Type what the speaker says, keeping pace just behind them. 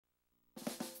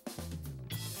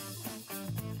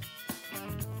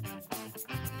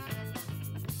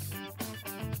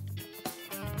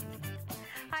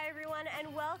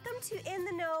to In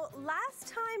the Know. Last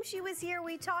time she was here,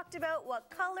 we talked about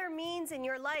what color means in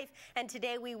your life. And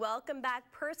today we welcome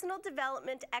back personal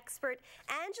development expert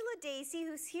Angela Dacey,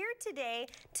 who's here today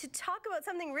to talk about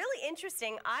something really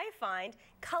interesting, I find,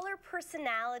 color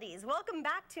personalities. Welcome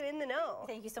back to In the Know.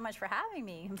 Thank you so much for having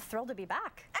me. I'm thrilled to be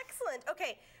back. Excellent.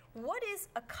 Okay, what is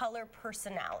a color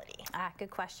personality? Good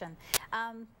question.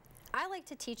 I like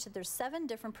to teach that there's 7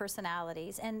 different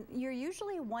personalities, and you're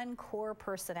usually one core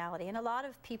personality. And a lot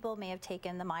of people may have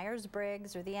taken the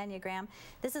Myers-Briggs or the Enneagram.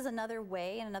 This is another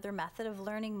way and another method of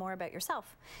learning more about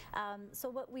yourself. So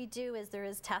what we do is there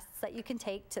is tests that you can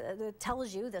take that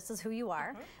tells you this is who you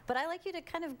are. But I like you to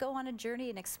kind of go on a journey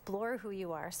and explore who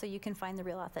you are so you can find the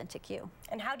real authentic you.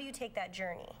 And how do you take that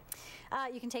journey?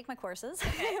 You can take my courses,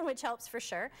 which helps for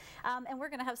sure. And we're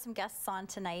going to have some guests on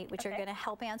tonight, which are going to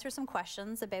help answer some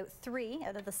questions about 3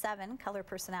 out of the 7 color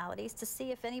personalities to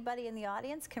see if anybody in the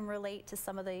audience can relate to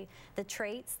some of the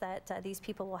traits that these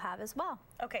people will have as well.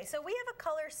 Okay, so we have a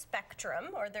color spectrum,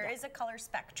 or there is a color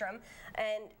spectrum,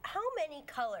 and how many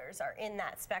colors are in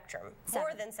that spectrum? 7.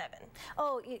 More than 7?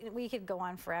 Oh, we could go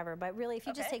on forever, but really if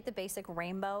you just take the basic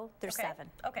rainbow, there's 7.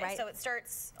 Okay, right? So it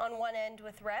starts on one end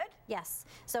with red? Yes.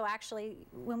 So actually,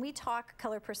 when we talk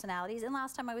color personalities, and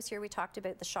last time I was here we talked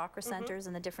about the chakra centers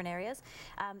and the different areas,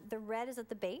 the red is at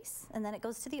the base, and then it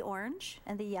goes to the orange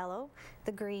and the yellow,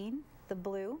 the green, the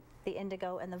blue, the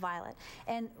indigo, and the violet.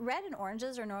 And red and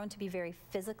oranges are known to be very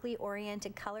physically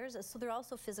oriented colors, so they're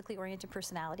also physically oriented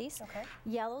personalities. Okay.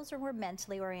 Yellows are more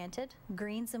mentally oriented,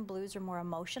 greens and blues are more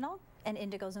emotional, and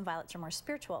indigos and violets are more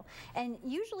spiritual. And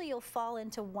usually you'll fall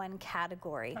into one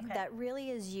category that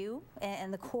really is you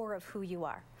and the core of who you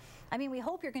are. I mean, we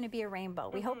hope you're going to be a rainbow.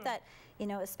 We hope that, you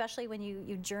know, especially when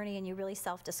you journey and you really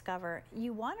self-discover,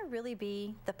 you want to really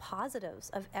be the positives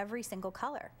of every single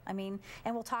color. I mean,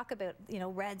 and we'll talk about, you know,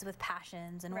 reds with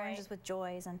passions and oranges with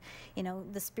joys and, you know,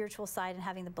 the spiritual side and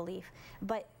having the belief.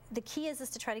 But the key is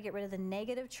to try to get rid of the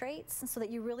negative traits so that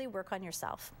you really work on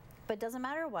yourself. But it doesn't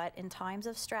matter what, in times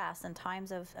of stress and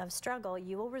times of struggle,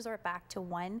 you will resort back to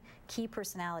one key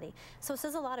personality. So it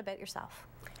says a lot about yourself.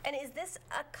 And is this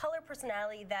a color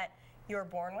personality that you're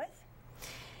born with?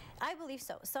 I believe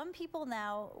so. Some people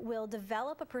now will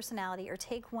develop a personality or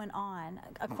take one on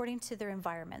according to their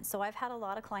environment. So I've had a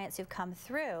lot of clients who've come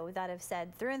through that have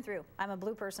said through and through, I'm a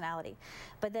blue personality.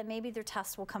 But then maybe their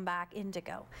test will come back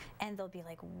indigo. And they'll be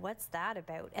like, what's that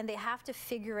about? And they have to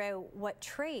figure out what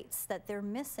traits that they're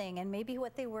missing and maybe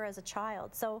what they were as a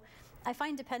child. So I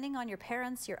find depending on your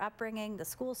parents, your upbringing, the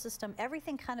school system,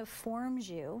 everything kind of forms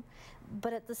you.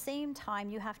 But at the same time,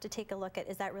 you have to take a look at,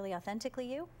 is that really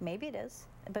authentically you? Maybe it is,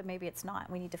 but maybe it's not.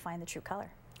 We need to find the true color.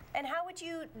 And how would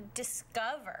you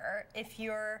discover if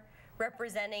you're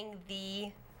representing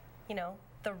the, you know,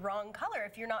 the wrong color,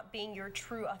 if you're not being your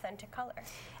true authentic color?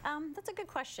 That's a good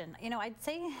question. You know, I'd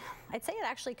say it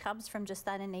actually comes from just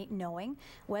that innate knowing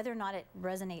whether or not it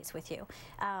resonates with you.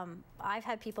 I've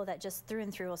had people that just through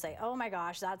and through will say, oh my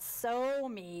gosh, that's so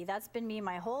me. That's been me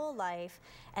my whole life.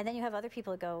 And then you have other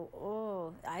people that go,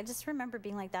 oh, I just remember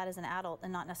being like that as an adult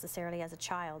and not necessarily as a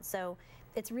child. So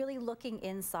it's really looking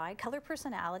inside. Color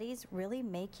personalities really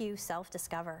make you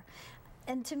self-discover.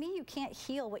 And to me, you can't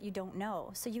heal what you don't know.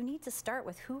 So you need to start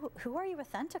with who are you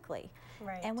authentically?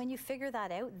 Right. And when you figure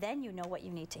that out, then you know what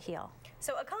you need to heal.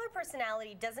 So a color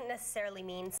personality doesn't necessarily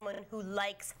mean someone who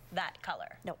likes that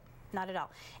color. Nope. Not at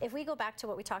all. If we go back to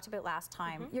what we talked about last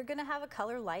time, you're going to have a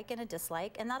color like and a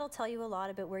dislike, and that'll tell you a lot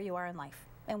about where you are in life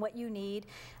and what you need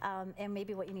and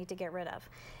maybe what you need to get rid of.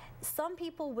 Some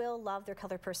people will love their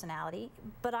color personality,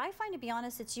 but I find, to be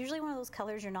honest, it's usually one of those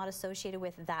colors you're not associated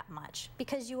with that much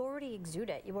because you already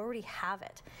exude it, you already have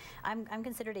it. I'm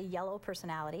considered a yellow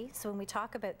personality, so when we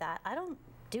talk about that, I don't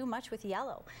do much with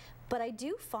yellow. But I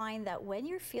do find that when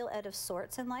you feel out of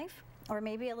sorts in life, or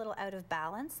maybe a little out of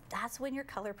balance, that's when your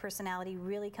color personality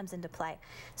really comes into play.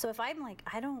 So if I'm like,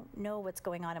 I don't know what's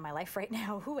going on in my life right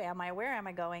now, who am I, where am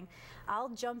I going, I'll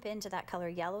jump into that color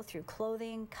yellow through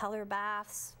clothing, color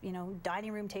baths, you know,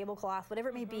 dining room tablecloth, whatever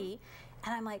it may be,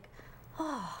 and I'm like,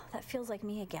 oh, that feels like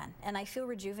me again. And I feel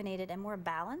rejuvenated and more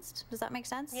balanced. Does that make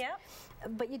sense? Yeah.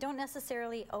 But you don't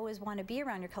necessarily always want to be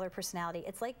around your color personality.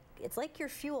 It's like your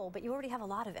fuel, but you already have a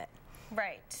lot of it.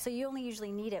 Right. So you only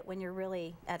usually need it when you're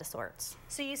really out of sorts.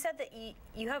 So you said that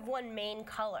you have one main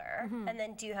color, and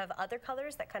then do you have other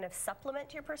colors that kind of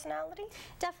supplement your personality?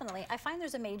 Definitely. I find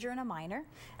there's a major and a minor.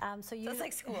 So it's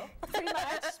like school. Pretty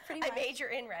much. I major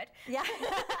in red. Yeah.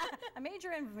 I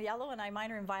major in yellow and I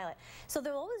minor in violet. So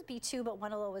there'll always be two, but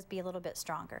one will always be a little bit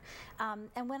stronger.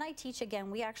 And when I teach, again,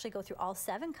 we actually go through all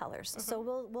 7 colors.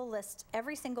 So we'll list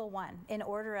every single one in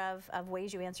order of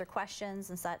ways you answer questions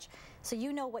and such. So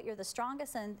you know what you're the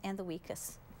strongest and the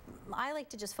weakest. I like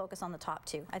to just focus on the top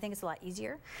 2. I think it's a lot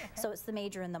easier. So it's the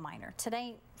major and the minor.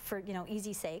 Today, for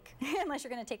easy sake, unless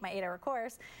you're going to take my 8-hour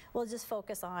course, we'll just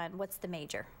focus on what's the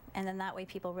major. And then that way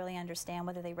people really understand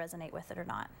whether they resonate with it or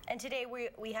not. And today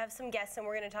we have some guests, and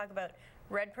we're going to talk about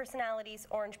red personalities,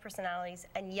 orange personalities,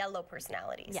 and yellow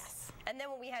personalities. Yes. And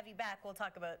then when we have you back, we'll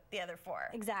talk about the other 4.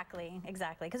 Exactly,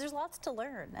 exactly. Because there's lots to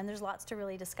learn, and there's lots to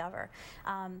really discover.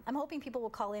 I'm hoping people will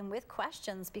call in with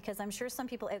questions, because I'm sure some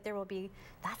people out there will be,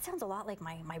 that sounds a lot like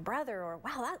my brother, or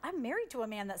wow, I'm married to a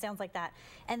man that sounds like that.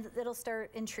 And it'll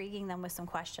start intriguing them with some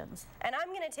questions. And I'm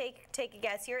going to take a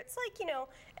guess here. It's like,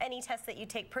 any test that you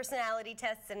take, personality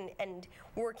tests and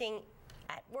working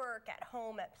at work, at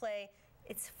home, at play.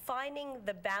 It's finding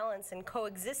the balance and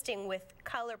coexisting with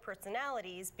color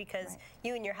personalities, because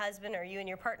you and your husband or you and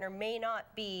your partner may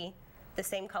not be the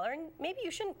same color, and maybe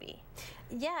you shouldn't be.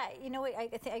 Yeah, I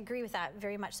agree with that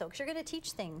very much so, because you're going to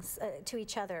teach things to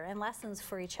each other and lessons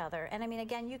for each other. And I mean,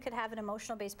 again, you could have an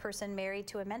emotional-based person married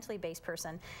to a mentally-based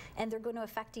person, and they're going to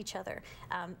affect each other.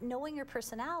 Knowing your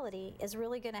personality is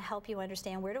really going to help you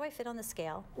understand, where do I fit on the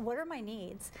scale? What are my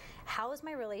needs? How is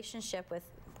my relationship with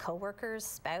coworkers,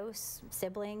 spouse,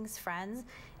 siblings, friends,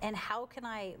 and how can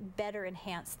I better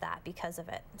enhance that because of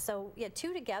it? So yeah,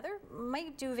 2 together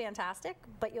might do fantastic,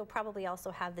 but you'll probably also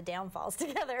have the downfalls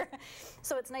together.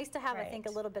 So it's nice to have, I think,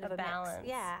 a little bit of a balance. Mix.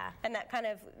 Yeah. And that kind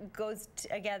of goes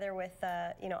together with,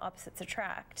 opposites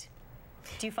attract.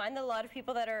 Do you find that a lot of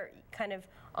people that are kind of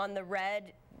on the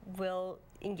red will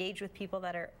engage with people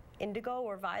that are indigo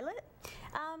or violet?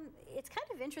 It's kind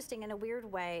of interesting in a weird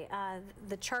way.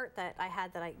 The chart that I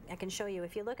had that I can show you,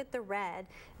 if you look at the red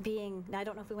being, now I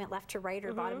don't know if we went left to right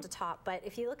or bottom to top, but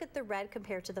if you look at the red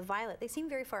compared to the violet, they seem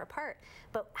very far apart,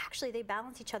 but actually they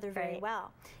balance each other very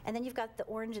well. And then you've got the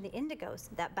orange and the indigos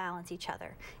that balance each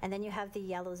other. And then you have the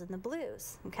yellows and the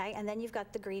blues, okay? And then you've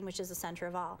got the green, which is the center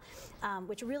of all,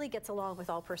 which really gets along with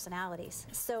all personalities.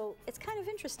 So it's kind of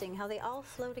interesting how they all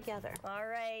flow together. All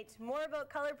right, more about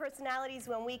color personalities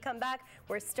when we come back.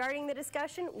 We're starting the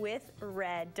discussion with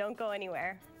red. Don't go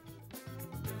anywhere.